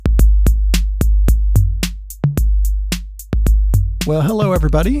Well, hello,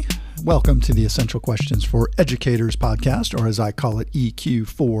 everybody. Welcome to the Essential Questions for Educators podcast, or as I call it,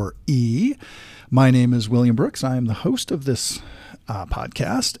 EQ4E. My name is William Brooks. I am the host of this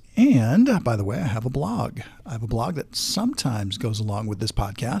podcast. And by the way, I have a blog. I have a blog that sometimes goes along with this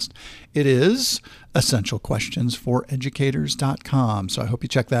podcast. It is essentialquestionsforeducators.com. So I hope you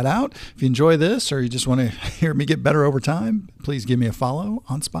check that out. If you enjoy this or you just want to hear me get better over time, please give me a follow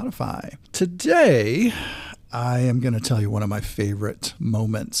on Spotify. Today, I am going to tell you one of my favorite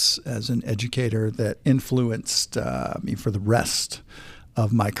moments as an educator that influenced me for the rest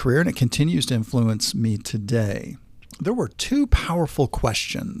of my career, and it continues to influence me today. There were two powerful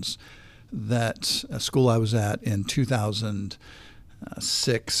questions that a school I was at in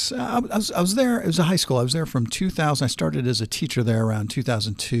 2006. I was there. It was a high school. I was there from 2000. I started as a teacher there around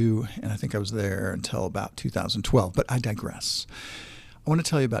 2002, and I think I was there until about 2012. But I digress. I want to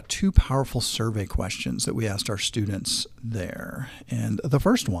tell you about two powerful survey questions that we asked our students there. And the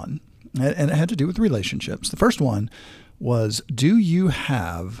first one, and it had to do with relationships. The first one was, do you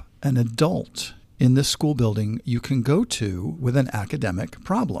have an adult in this school building you can go to with an academic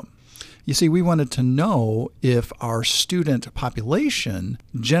problem? You see, we wanted to know if our student population,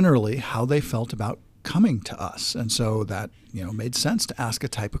 generally, how they felt about coming to us. And so that, made sense to ask a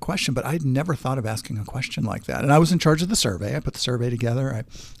type of question, but I'd never thought of asking a question like that. And I was in charge of the survey. I put the survey together. I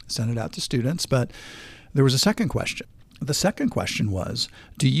sent it out to students, but there was a second question. The second question was,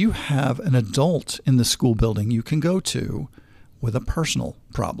 do you have an adult in the school building you can go to with a personal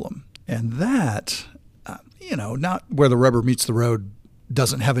problem? And that, not where the rubber meets the road,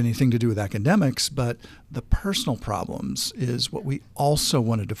 doesn't have anything to do with academics, but the personal problems is what we also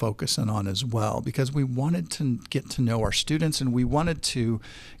wanted to focus in on as well, because we wanted to get to know our students and we wanted to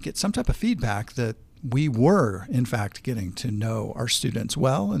get some type of feedback that we were, in fact, getting to know our students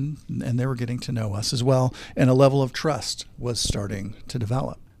well, and they were getting to know us as well, and a level of trust was starting to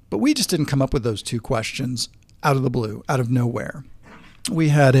develop. But we just didn't come up with those two questions out of the blue, out of nowhere. We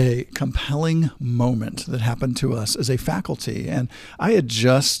had a compelling moment that happened to us as a faculty, and I had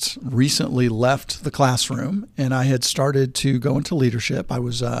just recently left the classroom and I had started to go into leadership. I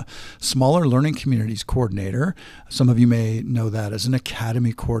was a smaller learning communities coordinator. Some of you may know that as an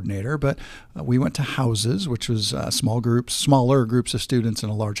academy coordinator, but we went to houses, which was smaller groups of students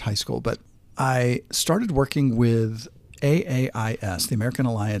in a large high school. But I started working with AAIS, the American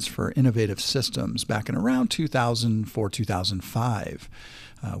Alliance for Innovative Systems, back in around 2004, 2005.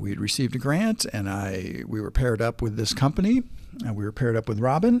 We had received a grant, and we were paired up with this company. We were paired up with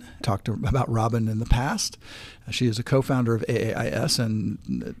Robin. Talked about Robin in the past. She is a co-founder of AAIS, and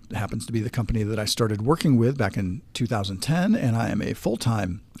it happens to be the company that I started working with back in 2010, and I am a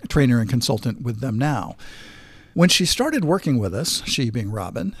full-time trainer and consultant with them now. When she started working with us, she being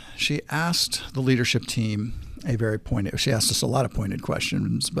Robin, she asked the leadership team she asked us a lot of pointed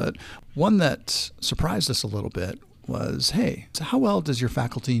questions, but one that surprised us a little bit was, hey, so how well does your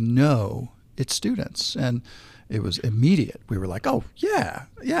faculty know its students? And it was immediate. We were like, oh, yeah,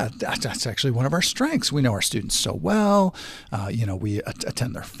 that's actually one of our strengths. We know our students so well. We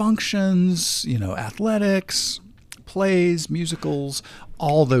attend their functions, athletics, plays, musicals,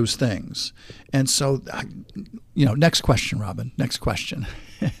 all those things. And so, next question, Robin, next question.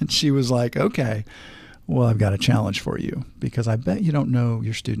 And she was like, okay, well, I've got a challenge for you, because I bet you don't know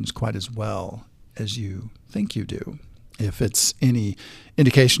your students quite as well as you think you do. If it's any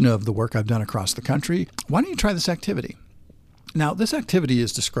indication of the work I've done across the country, why don't you try this activity? Now, this activity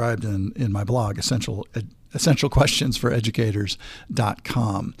is described in my blog,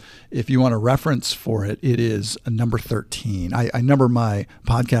 essentialquestionsforeducators.com. If you want a reference for it, it is number 13. I number my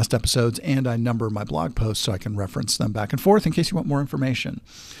podcast episodes and I number my blog posts so I can reference them back and forth in case you want more information.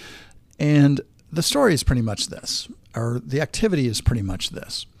 And the story is pretty much this, or the activity is pretty much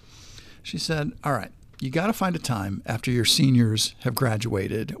this. She said, all right, you got to find a time after your seniors have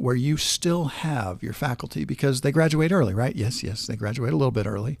graduated where you still have your faculty, because they graduate early, right? Yes, they graduate a little bit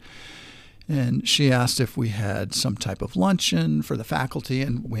early. And she asked if we had some type of luncheon for the faculty,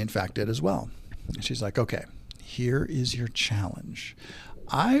 and we in fact did as well. And she's like, okay, here is your challenge.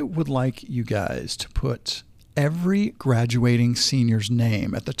 I would like you guys to put every graduating senior's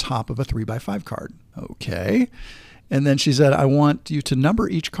name at the top of a 3x5 card. Okay. And then she said, I want you to number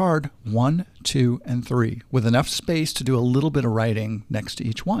each card 1, 2, and 3 with enough space to do a little bit of writing next to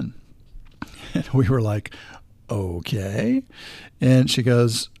each one. And we were like, okay. And she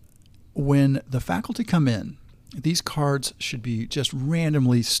goes, when the faculty come in, these cards should be just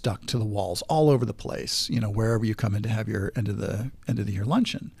randomly stuck to the walls all over the place, wherever you come in to have your end of the year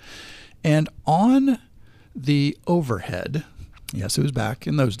luncheon. And on the overhead, yes, it was back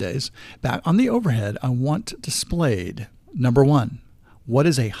in those days, back on the overhead, I want displayed Number 1, what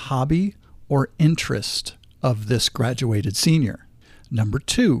is a hobby or interest of this graduated senior? Number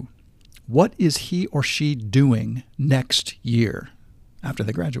 2, what is he or she doing next year after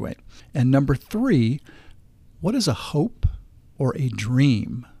they graduate? And number 3, what is a hope or a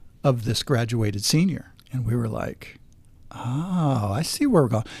dream of this graduated senior? And we were like, oh, I see where we're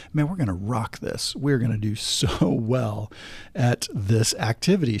going. Man, we're going to rock this. We're going to do so well at this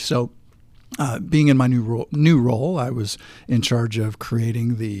activity. So being in my new role, I was in charge of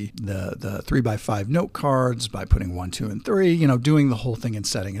creating the 3x5 note cards by putting 1, 2, and 3, doing the whole thing and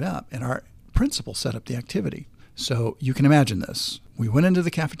setting it up. And our principal set up the activity. So you can imagine this. We went into the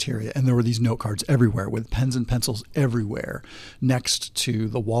cafeteria and there were these note cards everywhere with pens and pencils everywhere next to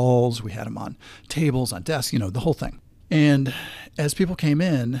the walls. We had them on tables, on desks, the whole thing. And as people came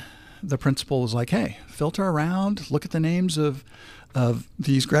in, the principal was like, hey, filter around, look at the names of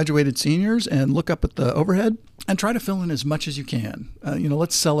these graduated seniors and look up at the overhead and try to fill in as much as you can.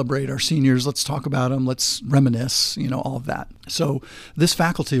 Let's celebrate our seniors. Let's talk about them. Let's reminisce, all of that. So this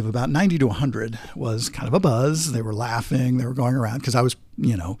faculty of about 90 to 100 was kind of a buzz. They were laughing. They were going around because I was,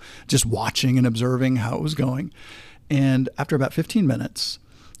 just watching and observing how it was going. And after about 15 minutes,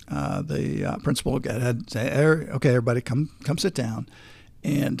 the principal had said, okay, everybody come sit down.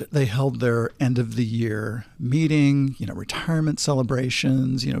 And they held their end of the year meeting, retirement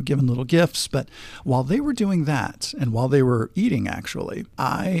celebrations, giving little gifts. But while they were doing that, and while they were eating, actually,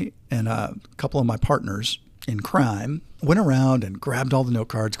 I and a couple of my partners in crime went around and grabbed all the note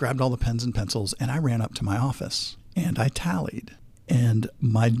cards, grabbed all the pens and pencils, and I ran up to my office and I tallied. And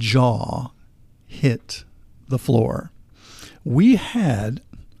my jaw hit the floor. We had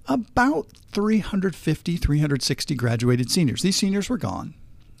about 350, 360 graduated seniors. These seniors were gone.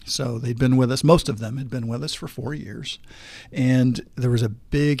 So they'd been with us. Most of them had been with us for 4 years. And there was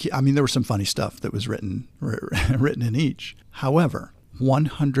there was some funny stuff that was written in each. However,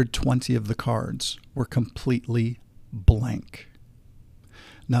 120 of the cards were completely blank.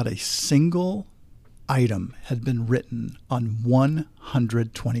 Not a single item had been written on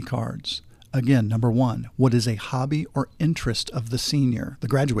 120 cards. Again, number 1, what is a hobby or interest of the senior, the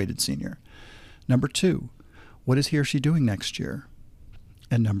graduated senior? Number 2, what is he or she doing next year?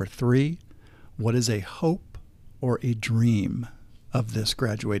 And number 3, what is a hope or a dream of this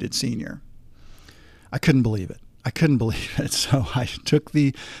graduated senior? I couldn't believe it. So I took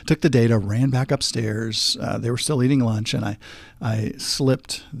the data, ran back upstairs. They were still eating lunch, and I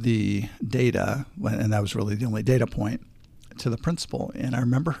slipped the data, and that was really the only data point, to the principal. And I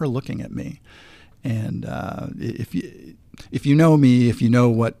remember her looking at me. And if you know me, if you know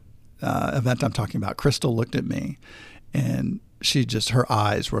what event I'm talking about, Crystal looked at me, and her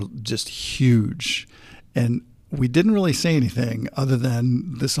eyes were just huge. And we didn't really say anything other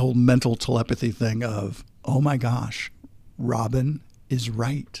than this whole mental telepathy thing of, oh my gosh, Robin is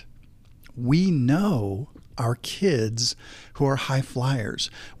right. We know our kids who are high flyers.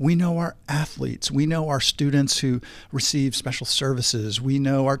 We know our athletes. We know our students who receive special services. We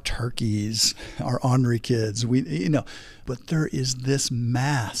know our turkeys, our ornery kids. But there is this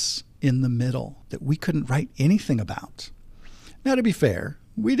mass in the middle that we couldn't write anything about. Now, to be fair,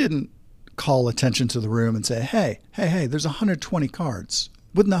 we didn't call attention to the room and say, hey, there's 120 cards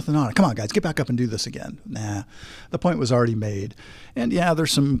with nothing on it. Come on, guys, get back up and do this again. Nah, the point was already made. And yeah,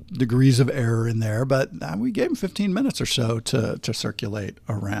 there's some degrees of error in there, but we gave them 15 minutes or so to circulate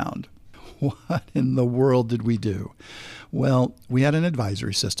around. What in the world did we do? Well, we had an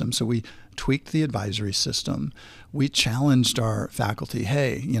advisory system, so we tweaked the advisory system. We challenged our faculty,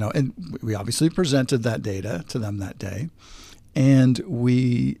 and we obviously presented that data to them that day. And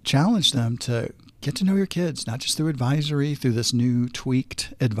we challenged them to get to know your kids, not just through advisory, through this new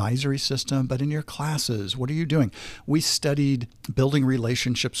tweaked advisory system, but in your classes. What are you doing? We studied building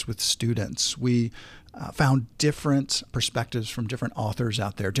relationships with students. We found different perspectives from different authors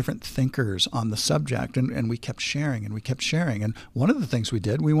out there, different thinkers on the subject, and we kept sharing and we kept sharing. And one of the things we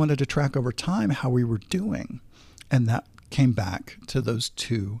did, we wanted to track over time how we were doing. And that came back to those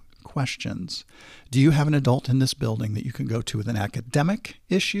 2 questions. Do you have an adult in this building that you can go to with an academic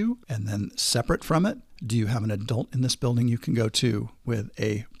issue? And then separate from it, do you have an adult in this building you can go to with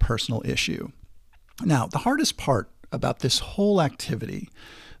a personal issue? Now, the hardest part about this whole activity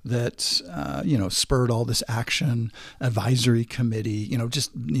that, spurred all this action, advisory committee,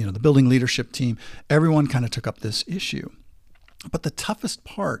 the building leadership team, everyone kind of took up this issue. But the toughest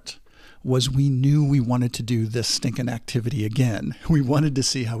part was we knew we wanted to do this stinking activity again. We wanted to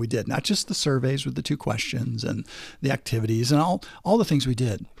see how we did, not just the surveys with the 2 questions and the activities and all the things we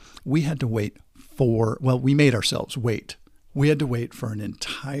did. We had to we made ourselves wait we had to wait for an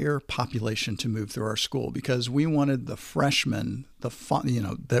entire population to move through our school because we wanted the freshmen,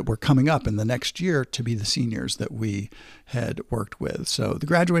 that were coming up in the next year to be the seniors that we had worked with. So the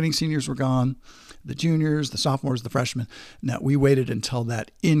graduating seniors were gone, the juniors, the sophomores, the freshmen. Now we waited until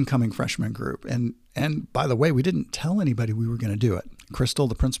that incoming freshman group. And by the way, we didn't tell anybody we were going to do it. Crystal,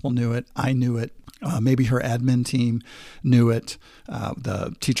 the principal, knew it. I knew it. Maybe her admin team knew it.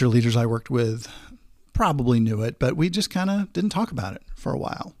 The teacher leaders I worked with probably knew it, but we just kind of didn't talk about it for a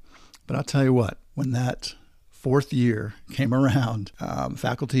while. But I'll tell you what, when that fourth year came around,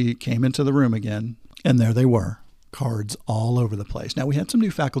 faculty came into the room again, and there they were, cards all over the place. Now, we had some new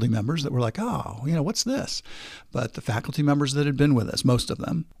faculty members that were like, oh, what's this? But the faculty members that had been with us, most of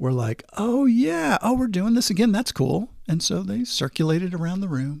them, were like, oh, yeah, we're doing this again. That's cool. And so they circulated around the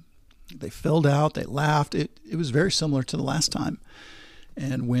room. They filled out, they laughed. It was very similar to the last time.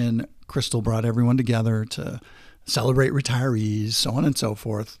 And when Crystal brought everyone together to celebrate retirees, so on and so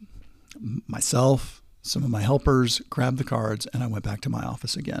forth, myself, some of my helpers grabbed the cards, and I went back to my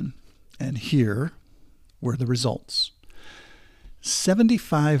office again. And here were the results.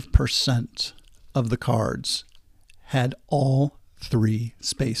 75% of the cards had all 3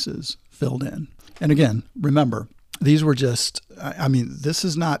 spaces filled in. And again, remember, these were just, this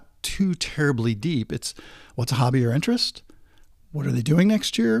is not too terribly deep. It's what's a hobby or interest? What are they doing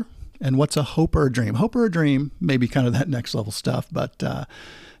next year? And what's a hope or a dream? Hope or a dream may be kind of that next level stuff, but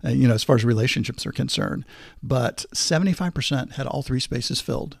as far as relationships are concerned. But 75% had all 3 spaces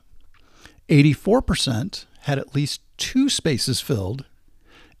filled. 84% had at least 2 spaces filled,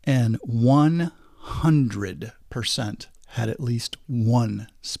 and 100% had at least 1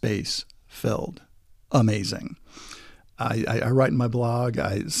 space filled. Amazing. I write in my blog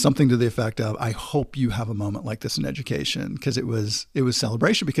something to the effect of, I hope you have a moment like this in education, because it was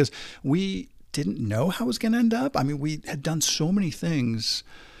celebration, because we didn't know how it was going to end up. We had done so many things.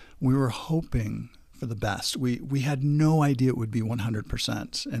 We were hoping for the best. We had no idea it would be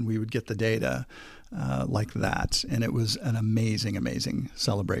 100%, and we would get the data like that. And it was an amazing, amazing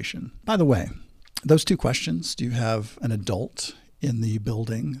celebration. By the way, those 2 questions, do you have an adult in the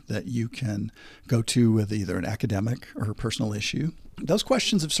building that you can go to with either an academic or a personal issue? Those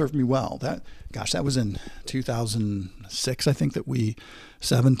questions have served me well. That was in 2006, I think,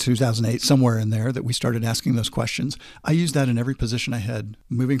 2008, somewhere in there, that we started asking those questions. I used that in every position I had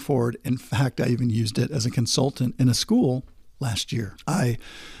moving forward. In fact, I even used it as a consultant in a school last year. I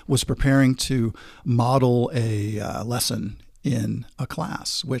was preparing to model a lesson in a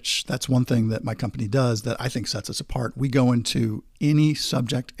class, which that's one thing that my company does that I think sets us apart. We go into any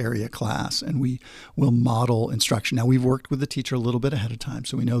subject area class and we will model instruction. Now, we've worked with the teacher a little bit ahead of time,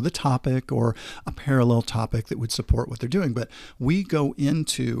 so we know the topic or a parallel topic that would support what they're doing. But we go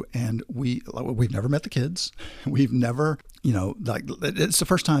into, and we've never met the kids. We've never, it's the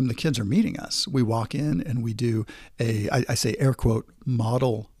first time the kids are meeting us. We walk in and we do I say air quote,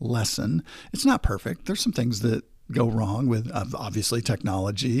 model lesson. It's not perfect. There's some things that go wrong with obviously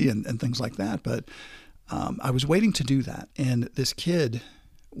technology and things like that. But I was waiting to do that. And this kid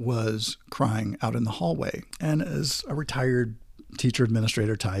was crying out in the hallway. And as a retired teacher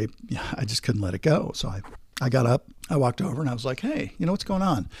administrator type, I just couldn't let it go. So I got up, I walked over, and I was like, hey, what's going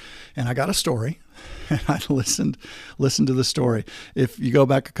on? And I got a story, and I listened to the story. If you go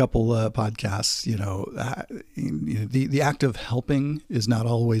back a couple podcasts, the act of helping is not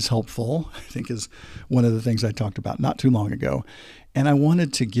always helpful, I think, is one of the things I talked about not too long ago. And I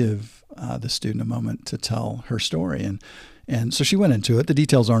wanted to give the student a moment to tell her story. And so she went into it. The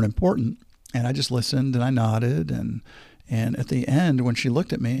details aren't important. And I just listened, and I nodded. And at the end, when she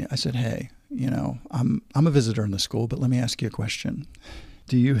looked at me, I said, hey, I'm a visitor in the school, but let me ask you a question.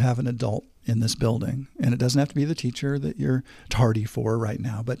 Do you have an adult in this building? And it doesn't have to be the teacher that you're tardy for right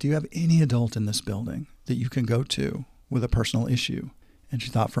now, but do you have any adult in this building that you can go to with a personal issue? And she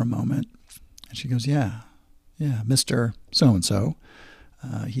thought for a moment, and she goes, yeah, Mr. So-and-so.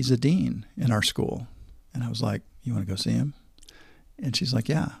 He's a dean in our school. And I was like, you want to go see him? And she's like,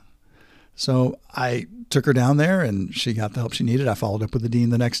 yeah. So I took her down there, and she got the help she needed. I followed up with the dean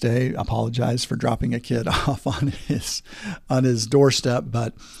the next day, apologized for dropping a kid off on his doorstep,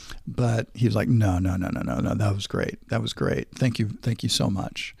 but he was like, no, that was great. Thank you so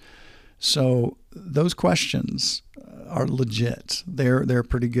much. So those questions are legit. They're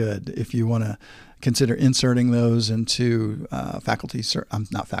pretty good. If you want to consider inserting those into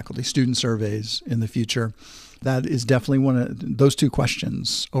student surveys in the future. That is definitely one of those 2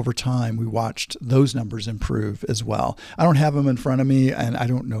 questions. Over time, we watched those numbers improve as well. I don't have them in front of me, and I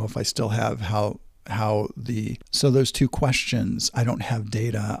don't know if I still have so those 2 questions, I don't have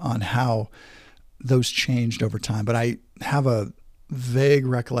data on how those changed over time, but I have a vague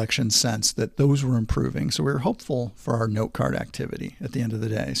recollection sense that those were improving. So we were hopeful for our note card activity at the end of the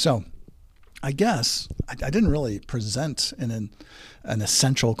day. So I guess I didn't really present an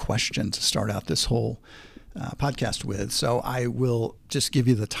essential question to start out this whole podcast with. So I will just give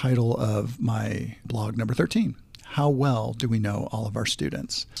you the title of my blog number 13. How well do we know all of our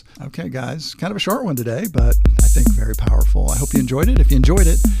students? Okay, guys, kind of a short one today, but I think very powerful. I hope you enjoyed it. If you enjoyed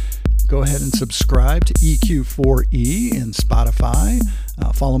it, go ahead and subscribe to EQ4E in Spotify.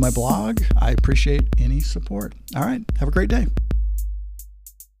 Follow my blog. I appreciate any support. All right, have a great day.